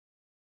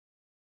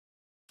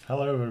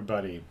Hello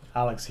everybody,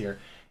 Alex here,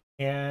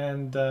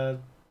 and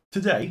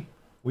today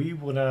we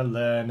want to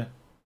learn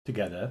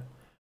together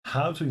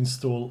how to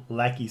install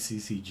Lackey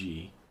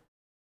CCG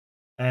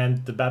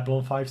and the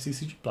Babylon 5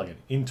 CCG plugin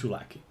into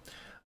Lackey.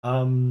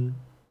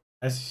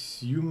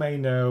 As you may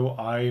know,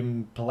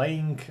 I'm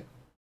playing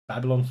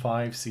Babylon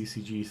 5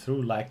 CCG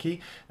through Lackey,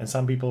 and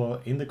some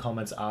people in the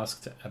comments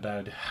asked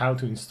about how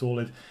to install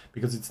it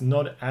because it's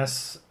not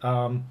as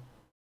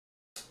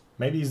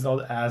maybe it's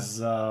not as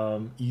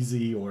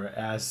easy or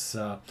as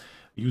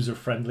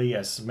user-friendly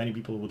as many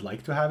people would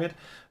like to have it.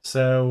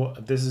 So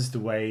this is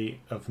the way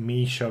of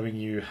me showing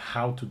you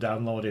how to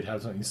download it, how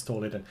to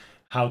install it, and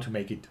how to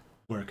make it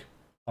work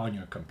on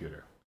your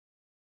computer.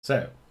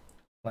 So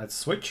let's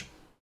switch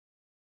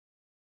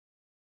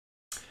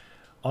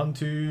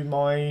onto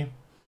my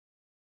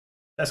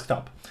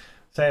desktop.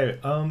 So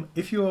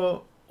if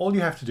you're, all you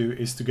have to do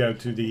is to go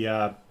to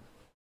the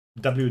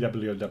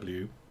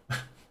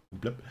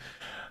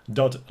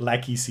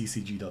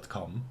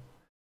www.lackeyccg.com.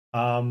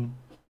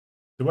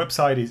 The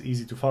website is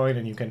easy to find,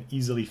 and you can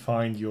easily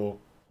find your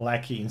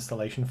Lackey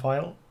installation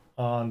file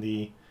in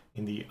the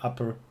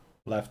upper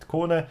left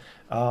corner.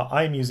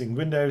 I'm using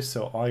Windows,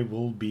 so I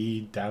will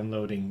be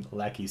downloading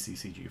Lackey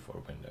CCG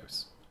for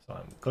Windows. So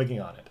I'm clicking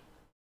on it.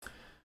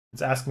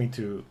 It's asked me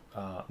to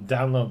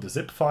download the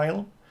zip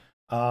file.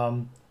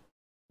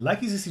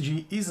 Lackey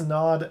CCG is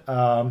not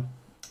a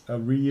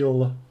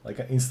real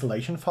an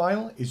installation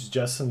file. It's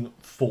just a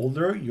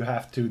folder you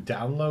have to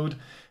download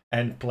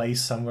and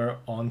place somewhere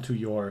onto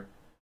your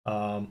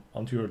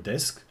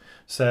disk.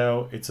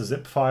 So it's a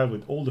zip file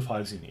with all the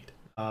files you need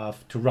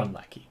to run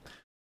Lackey.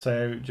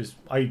 So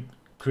I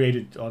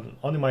created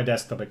on my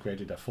desktop, I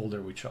created a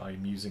folder which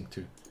I'm using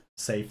to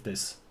save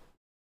this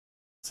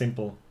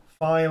simple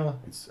file.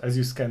 It's as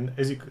you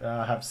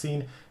have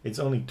seen, it's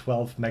only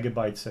 12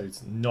 megabytes, so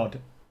it's not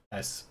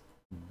as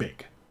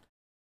big.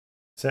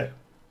 So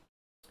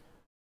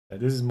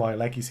this is my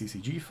Lackey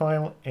CCG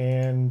file,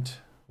 and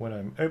when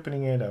I'm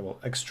opening it, I will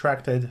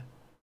extract it.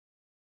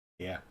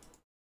 Yeah,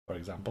 for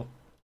example.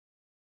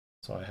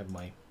 So I have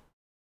my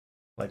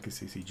Lackey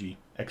CCG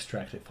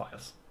extracted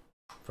files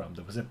from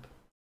the zip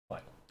file.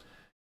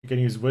 You can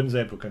use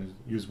WinZip, you can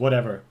use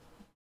whatever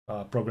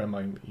program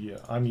I'm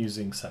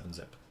using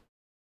 7-zip.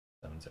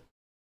 7-zip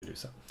to do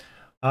so.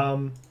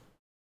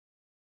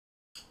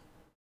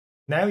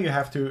 Now you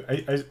have to,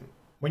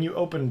 when you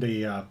open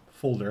the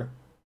folder,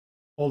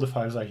 all the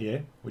files are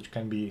here, which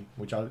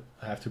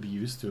have to be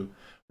used to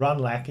run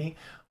Lackey.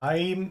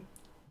 I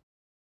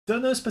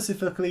don't know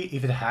specifically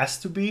if it has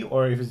to be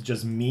or if it's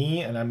just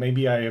me, and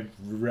maybe I have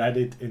read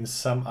it in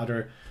some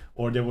other,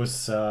 or there were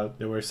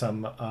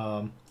some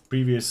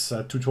previous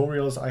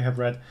tutorials I have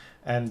read,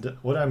 and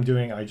what I'm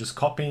doing, I just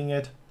copying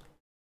it,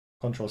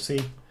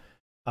 Control-C,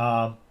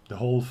 the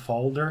whole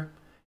folder,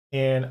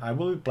 and I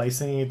will be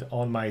placing it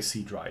on my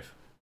C drive,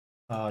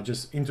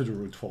 just into the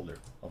root folder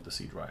of the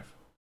C drive.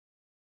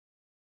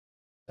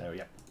 So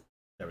yeah,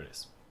 there it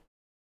is.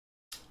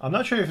 I'm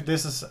not sure if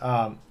this is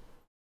a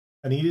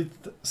needed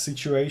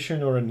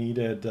situation or a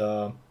needed,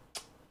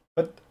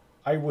 but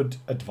I would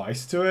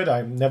advise to it.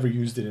 I've never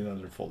used it in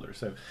another folder,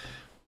 so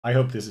I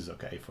hope this is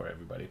okay for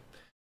everybody.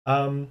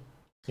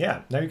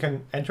 Yeah, now you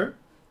can enter,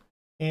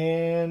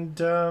 and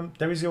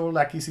there is your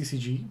Lackey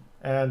CCG,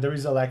 and there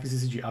is a Lackey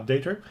CCG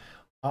updater.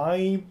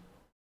 I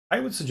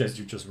would suggest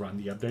you just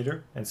run the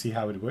updater and see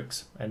how it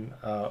works, and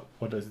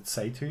what does it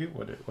say to you,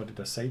 what it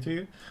does say to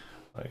you.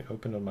 I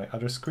open on my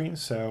other screen,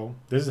 so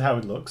this is how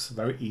it looks,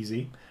 very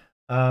easy.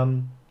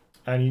 And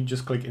you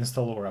just click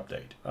install or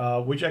update,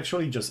 which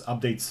actually just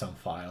updates some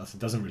files. It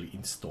doesn't really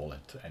install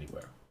it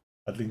anywhere.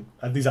 At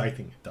least I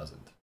think it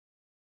doesn't.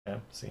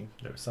 Yeah, see,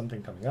 there's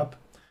something coming up,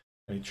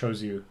 and it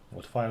shows you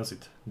what files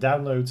it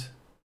downloads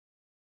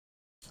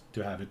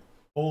to have it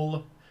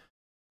all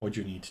what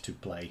you need to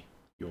play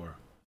your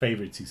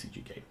favorite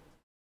CCG game.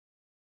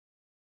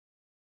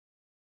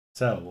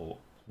 So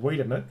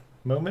wait a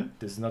moment,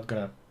 this is not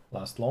gonna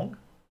last long.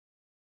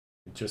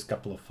 It's just a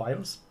couple of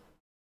files.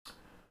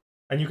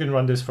 And you can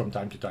run this from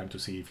time to time to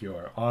see if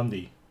you're on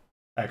the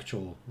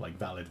actual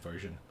valid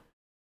version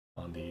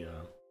on the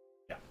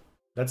yeah,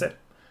 that's it.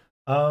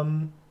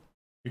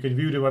 You can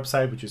view the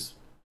website, which is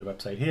the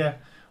website here,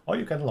 or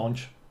you can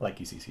launch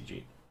Lackey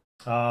CCG.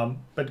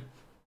 But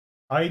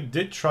I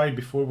did try it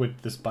before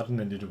with this button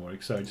and it didn't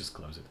work, so I just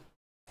close it.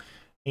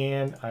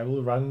 And I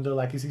will run the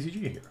Lackey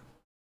CCG here.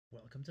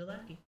 Welcome to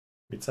Lackey.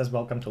 It says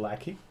welcome to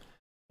Lackey,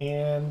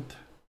 and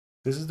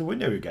this is the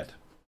window you get.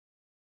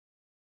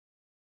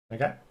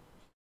 Okay,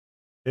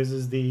 this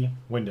is the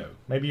window.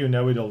 Maybe you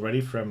know it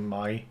already from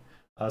my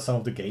some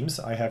of the games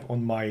I have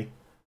on my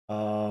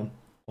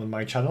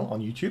channel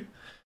on YouTube.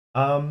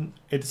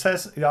 It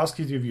asks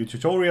you to view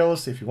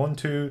tutorials if you want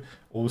to,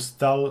 or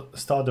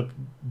start a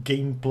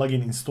game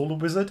plugin installer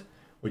wizard,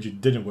 which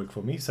it didn't work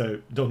for me,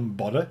 so don't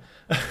bother.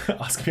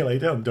 Ask me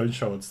later, and don't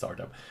show it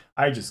startup.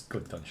 I just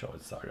clicked on show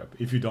it startup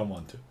if you don't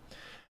want to.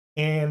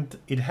 And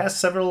it has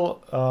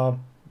several,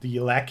 the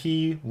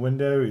Lackey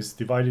window is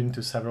divided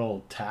into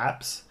several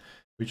tabs,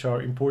 which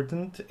are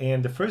important.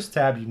 And the first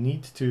tab you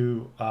need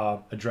to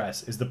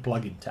address is the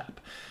plugin tab.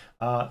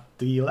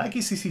 The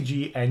Lackey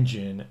CCG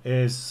engine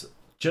is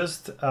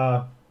just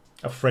a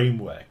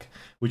framework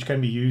which can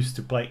be used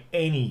to play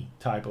any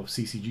type of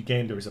CCG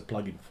game there is a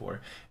plugin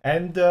for.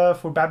 And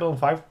for Babylon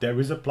 5, there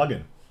is a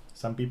plugin.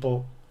 Some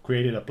people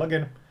created a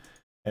plugin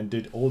and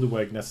did all the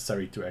work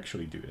necessary to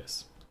actually do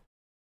this.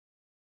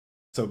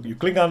 So you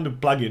click on the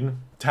plugin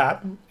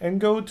tab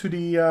and go to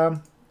the,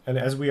 and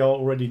as we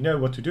already know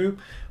what to do,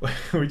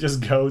 we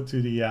just go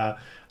to the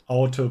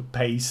auto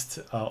paste,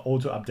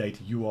 auto update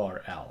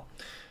URL.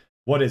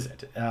 What is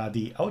it?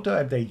 The auto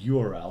update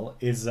URL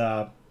is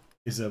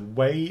a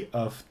way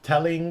of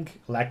telling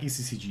Lackey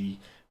CCG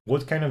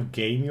what kind of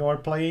game you are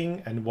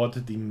playing and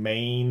what the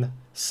main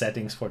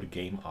settings for the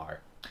game are.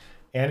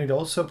 And it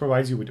also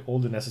provides you with all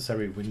the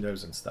necessary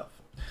windows and stuff.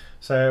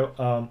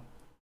 So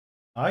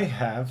I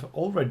have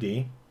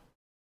already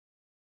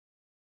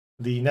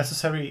the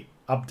necessary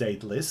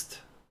update list,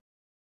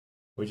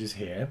 which is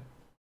here,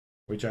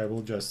 which I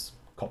will just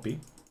copy.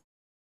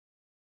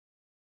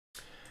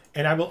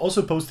 And I will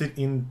also post it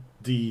in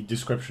the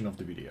description of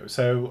the video.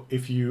 So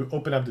if you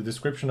open up the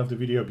description of the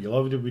video,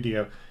 below the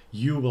video,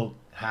 you will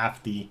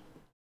have the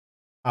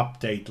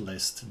update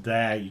list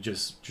there. You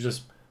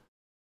just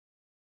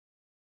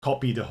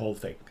copy the whole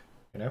thing,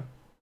 you know?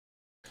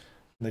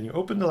 And then you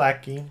open the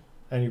Lackey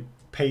and you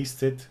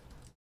paste it,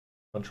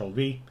 Control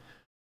V,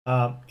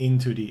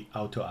 into the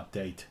auto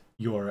update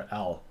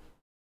URL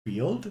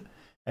field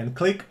and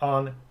click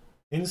on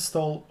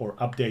install or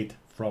update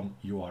from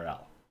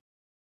URL.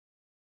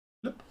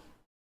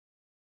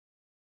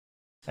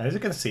 And as you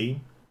can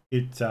see,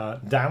 it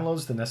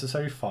downloads the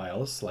necessary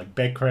files like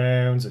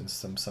backgrounds and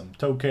some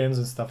tokens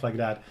and stuff like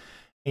that.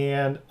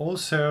 And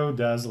also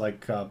does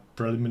like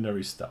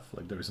preliminary stuff,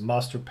 like there's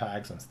master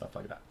packs and stuff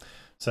like that.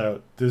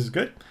 So this is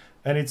good.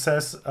 And it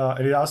says,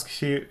 and it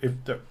asks you if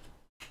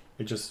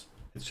it's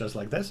just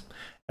like this.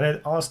 And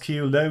it asks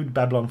you load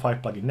Babylon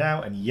 5 plugin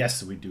now. And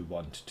yes, we do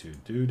want to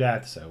do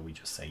that. So we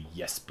just say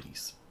yes,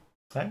 please.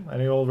 Okay?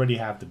 And you already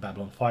have the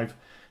Babylon 5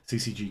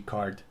 CCG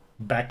card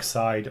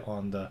backside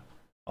on the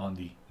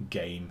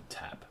game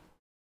tab.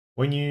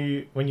 When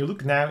you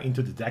look now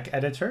into the deck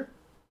editor,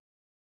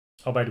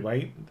 oh, by the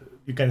way,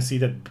 you can see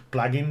that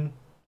plugin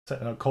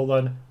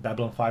colon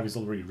Babylon 5 is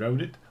already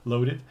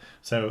loaded.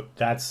 So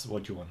that's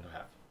what you want to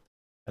have.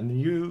 And then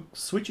you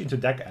switch into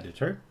deck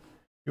editor,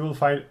 you will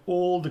find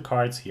all the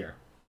cards here.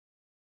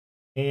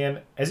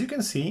 And as you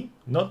can see,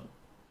 not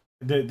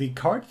the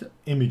card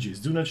images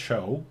do not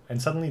show,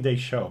 and suddenly they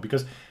show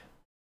because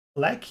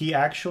Lackey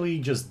actually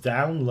just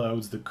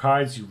downloads the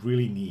cards you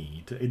really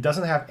need. It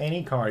doesn't have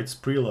any cards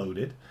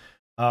preloaded.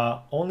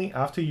 Only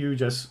after you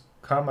just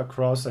come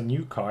across a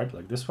new card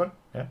like this one,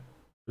 yeah,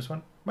 this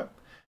one,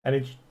 and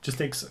it just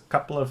takes a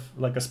couple of,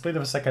 like a split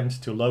of a second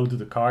to load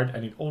the card,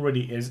 and it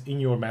already is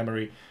in your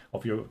memory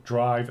of your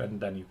drive,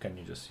 and then you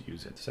just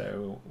use it.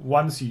 So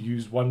once you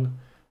use one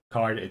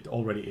card, it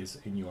already is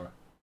in your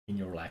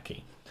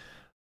Lackey.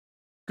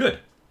 Good.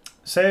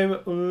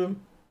 So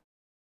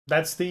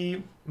that's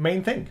the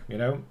main thing, you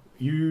know.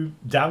 You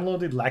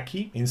downloaded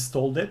Lackey,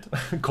 installed it,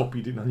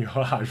 copied it on your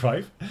hard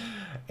drive,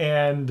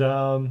 and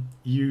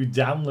you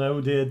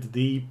downloaded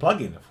the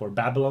plugin for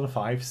Babylon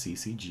 5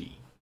 CCG.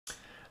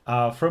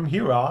 From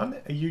here on,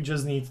 you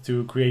just need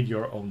to create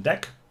your own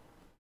deck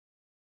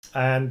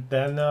and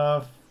then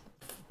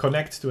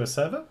connect to a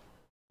server.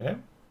 Yeah.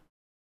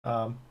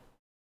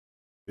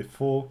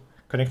 Before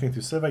connecting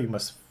to server, you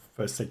must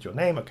first set your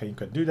name. Okay, you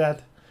can do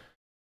that.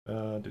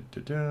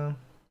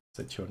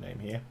 Set your name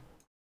here.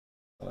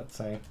 So let's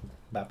say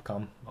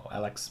Babcom or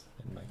Alex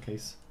in my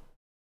case.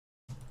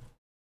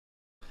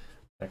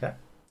 Okay.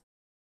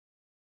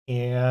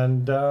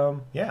 And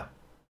yeah,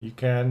 you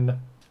can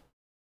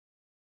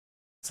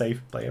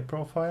save player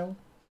profile.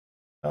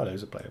 Oh,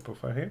 there's a player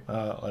profile here.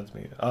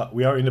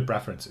 We are in the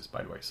preferences,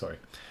 by the way, sorry.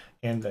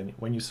 And then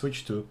when you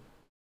switch to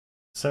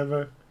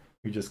server,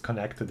 you just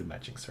connect to the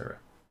matching server.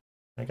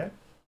 Okay.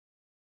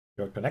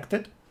 You're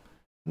connected.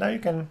 Now you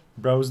can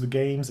browse the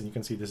games, and you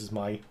can see this is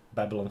my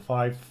Babylon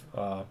 5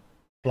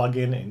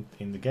 plugin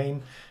in the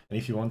game. And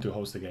if you want to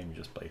host the game, you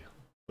just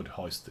put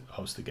host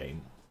the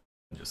game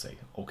and just say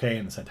okay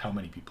and set how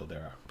many people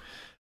there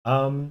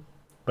are.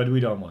 But we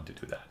don't want to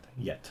do that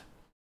yet.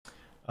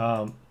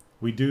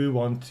 We do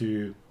want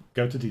to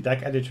go to the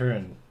deck editor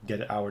and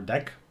get our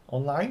deck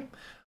online.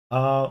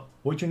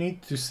 What you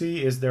need to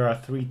see is there are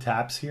 3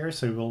 tabs here,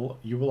 so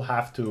you will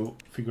have to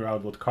figure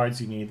out what cards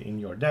you need in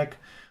your deck,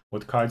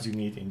 what cards you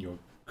need in your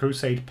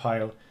Crusade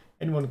pile,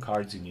 and what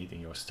cards you need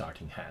in your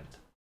starting hand.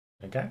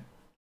 Okay?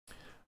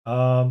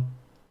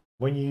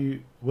 When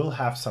you will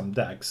have some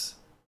decks,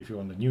 if you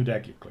want a new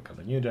deck, you click on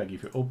the new deck.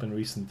 If you open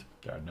recent,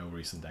 there are no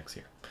recent decks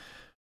here.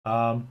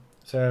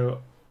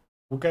 So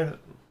we can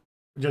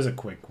just a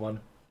quick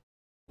one.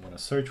 I want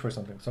to search for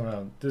something.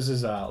 So this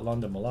is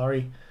London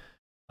Malari.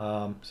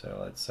 So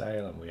let's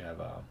say we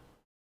have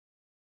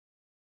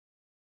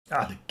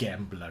the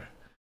Gambler.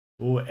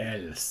 Who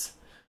else?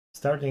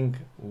 starting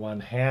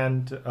one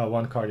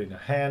card in a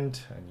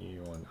hand, and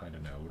you want, I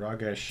don't know,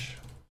 Ragesh,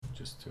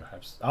 just to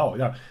have. Oh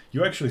no,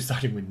 you're actually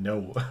starting with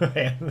no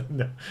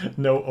hand,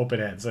 no open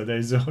hand. So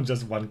there's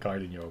just one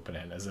card in your open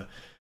hand as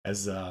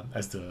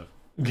the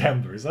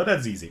gambler. So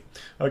that's easy.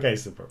 Okay,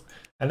 super.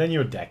 And then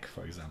your deck,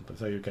 for example,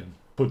 so you can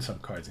put some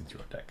cards into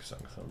your deck, so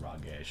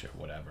Ragesh or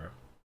whatever,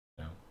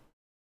 you know,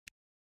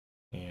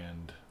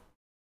 and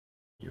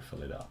you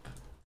fill it up.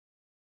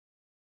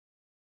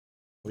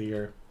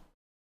 Clear.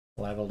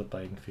 Level the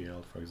playing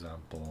field, for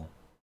example,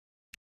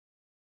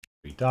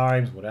 3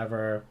 times,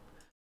 whatever.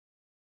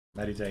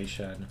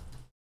 Meditation,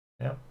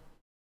 yeah,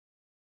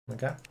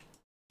 okay,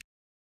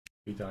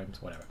 3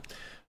 times, whatever.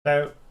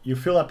 So you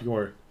fill up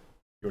your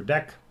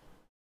deck,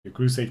 your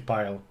crusade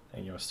pile,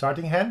 and your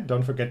starting hand.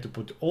 Don't forget to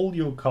put all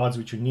your cards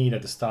which you need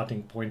at the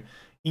starting point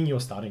in your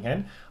starting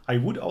hand. I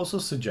would also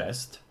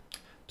suggest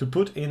to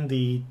put in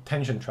the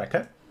tension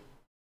tracker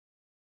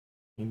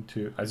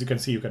into, as you can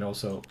see, you can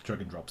also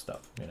drag and drop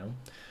stuff, you know.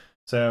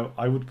 So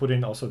I would put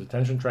in also the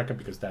tension tracker,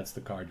 because that's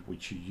the card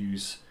which you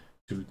use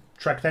to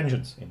track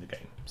tensions in the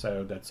game.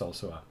 So that's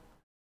also a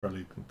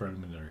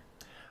preliminary.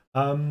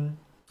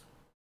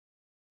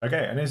 Okay,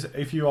 and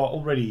if you are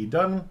already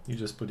done, you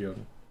just put your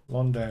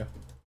Londe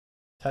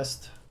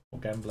test or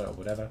gambler or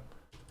whatever,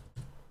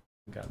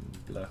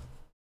 gambler,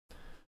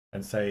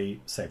 and say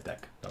save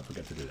deck. Don't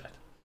forget to do that.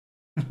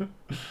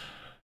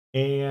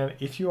 And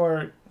if you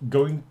are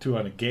going to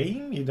a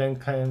game, you then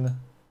can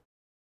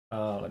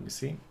let me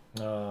see,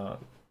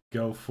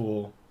 go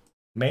for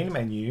main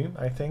menu,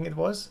 I think it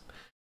was,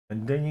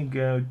 and then you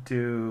go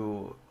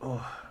to,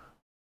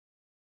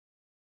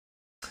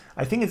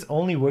 I think it's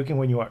only working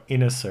when you are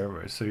in a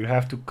server, so you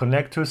have to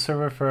connect to a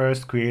server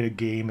first, create a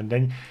game, and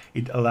then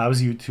it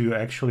allows you to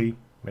actually,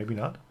 maybe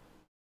not,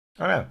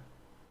 oh no,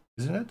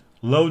 isn't it?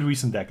 Load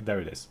recent deck,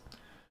 there it is.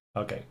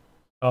 Okay,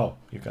 oh,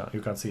 you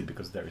can't see it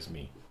because there is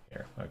me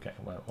here. Okay,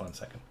 one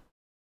second,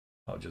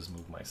 I'll just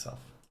move myself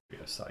to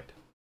the side.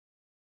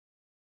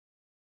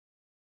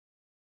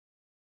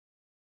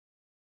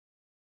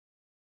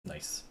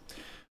 Nice.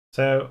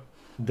 So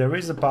there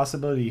is a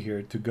possibility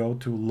here to go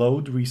to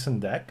load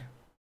recent deck.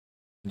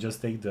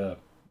 Just take the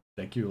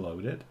deck you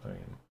loaded. I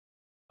mean,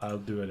 I'll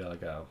do it like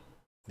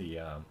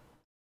the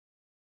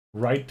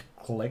right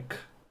click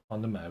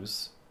on the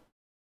mouse,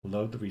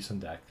 load the recent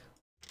deck,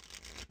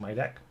 my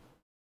deck.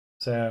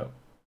 So,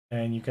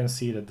 and you can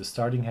see that the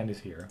starting hand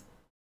is here.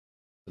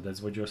 So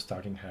that's what your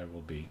starting hand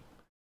will be.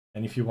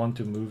 And if you want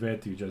to move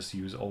it, you just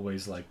use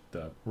always like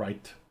the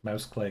right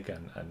mouse click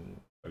and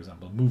for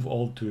example, move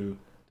all to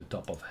the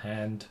top of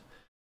hand.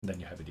 And then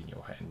you have it in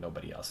your hand.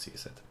 Nobody else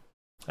sees it.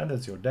 And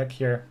that's your deck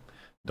here.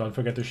 Don't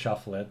forget to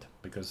shuffle it,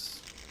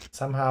 because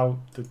somehow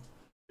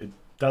it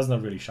does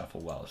not really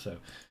shuffle well. So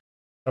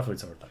shuffle it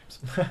several times.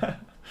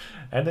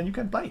 And then you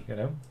can play, you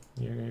know.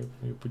 You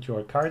put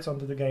your cards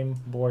onto the game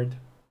board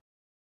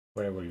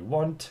wherever you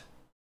want.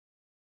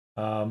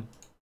 You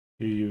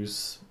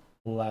use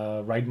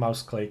right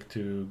mouse click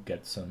to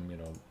get some, you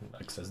know,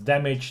 excess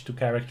damage to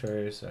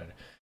characters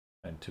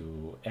and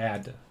to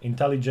add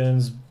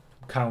intelligence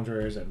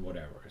counters and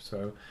whatever.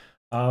 So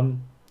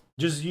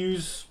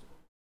just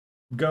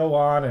go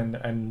on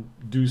and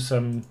do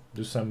some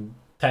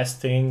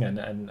testing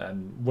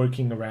and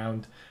working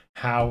around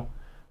how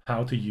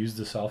to use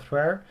the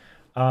software.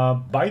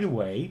 By the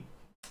way,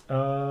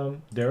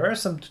 there are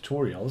some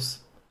tutorials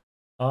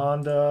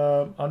on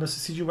the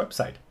CCG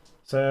website.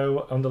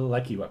 So on the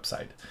Lackey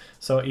website.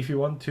 So if you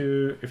want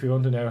to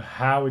know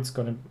how it's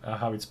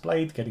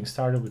played, getting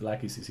started with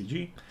Lackey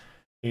CCG,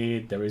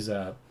 there is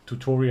a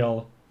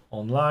tutorial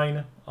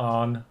online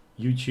on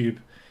YouTube.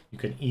 You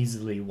can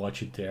easily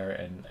watch it there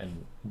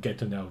and get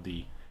to know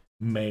the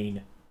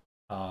main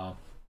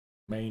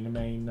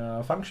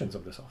functions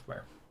of the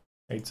software.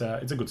 It's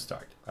a good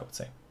start, I would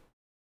say.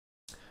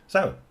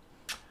 So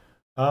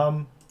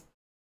to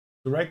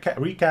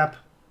recap,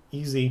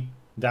 easy.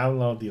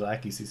 Download the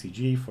Lackey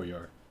CCG for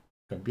your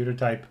computer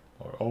type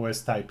or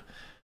OS type.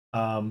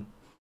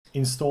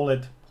 Install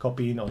it,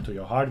 copy it onto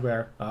your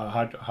hardware,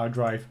 hard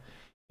drive,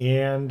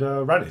 and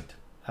run it.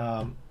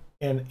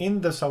 And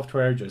in the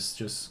software,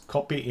 just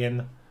copy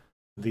in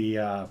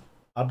the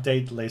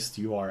update list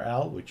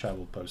URL, which I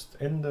will post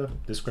in the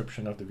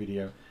description of the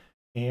video,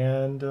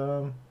 and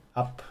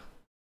up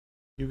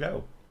you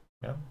go.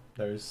 Yeah,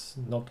 there's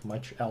not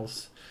much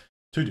else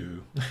to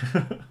do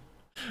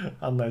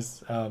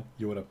unless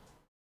you want to.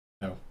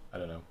 No, I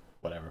don't know.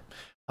 Whatever.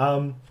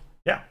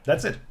 Yeah,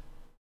 that's it.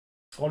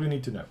 All you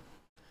need to know.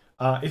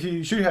 If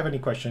you should have any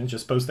questions,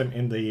 just post them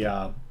in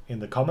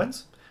the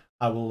comments.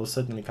 I will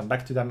certainly come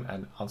back to them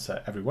and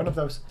answer every one of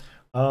those.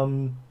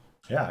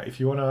 Yeah, if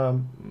you wanna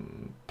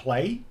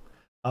play,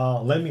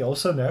 let me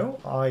also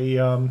know. I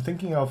am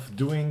thinking of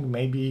doing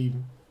maybe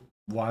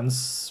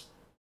once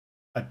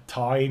a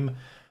time,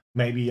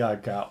 maybe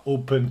like an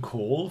open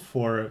call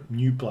for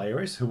new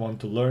players who want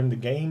to learn the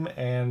game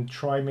and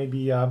try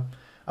maybe a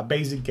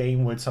basic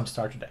game with some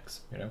starter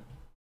decks. You know,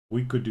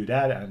 we could do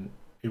that, and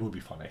it would be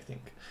fun, I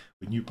think,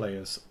 with new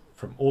players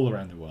from all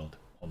around the world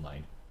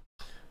online.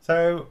 So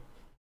So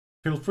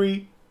feel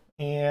free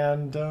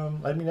and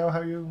let me know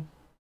how you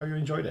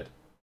enjoyed it.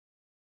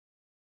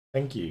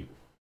 Thank you,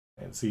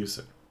 and see you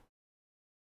soon.